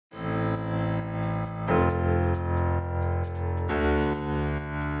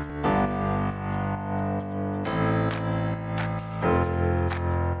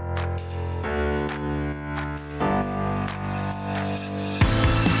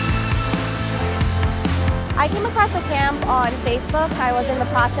I came across the camp on Facebook. I was in the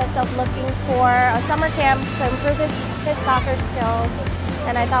process of looking for a summer camp to improve his soccer skills,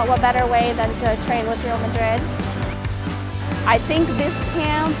 and I thought what better way than to train with Real Madrid. I think this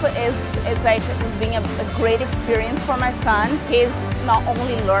camp is being a great experience for my son. He's not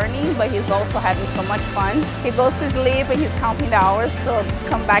only learning, but he's also having so much fun. He goes to sleep and he's counting the hours to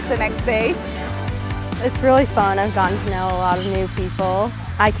come back the next day. It's really fun. I've gotten to know a lot of new people.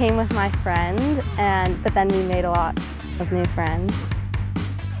 I came with my friend, but then we made a lot of new friends.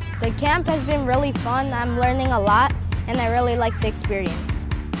 The camp has been really fun. I'm learning a lot, and I really like the experience.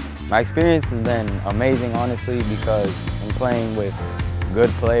 My experience has been amazing, honestly, because I'm playing with good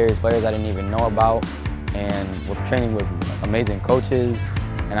players I didn't even know about, and we're training with amazing coaches,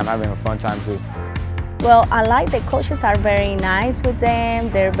 and I'm having a fun time too. Well, I like the coaches are very nice with them.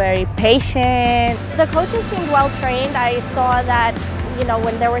 They're very patient. The coaches seemed well trained. I saw that, you know,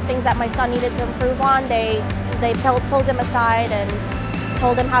 when there were things that my son needed to improve on, they pulled him aside and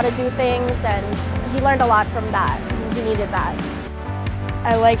told him how to do things, and he learned a lot from that. He needed that.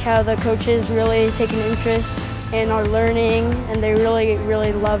 I like how the coaches really take an interest in our learning, and they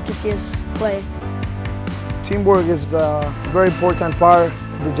really love to see us play. Teamwork is a very important part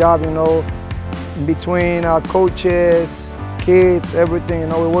of the job, you know, between coaches, kids, everything. You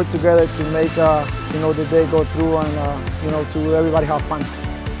know, we work together to make you know, the day go through, and you know, to everybody have fun.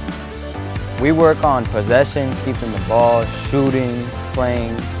 We work on possession, keeping the ball, shooting,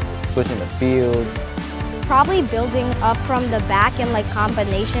 playing, switching the field. Probably building up from the back and like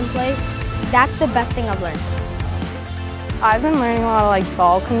combination plays. That's the best thing I've learned. I've been learning a lot of like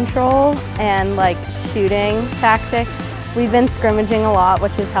ball control and like shooting tactics. We've been scrimmaging a lot,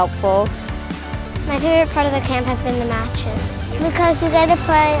 which is helpful. My favorite part of the camp has been the matches, because you get to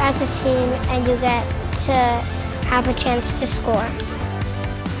play as a team and you get to have a chance to score.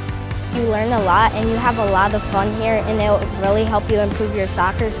 You learn a lot and you have a lot of fun here, and it will really help you improve your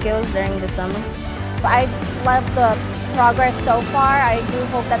soccer skills during the summer. I love the progress so far. I do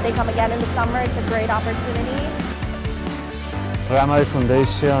hope that they come again in the summer. It's a great opportunity. Real Madrid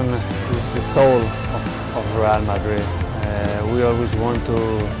Foundation is the soul of Real Madrid. We always want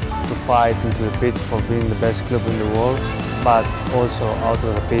to fight into the pitch for being the best club in the world, but also out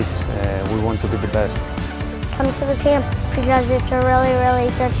of the pitch, we want to be the best. Come to the camp because it's a really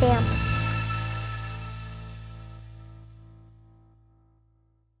good camp.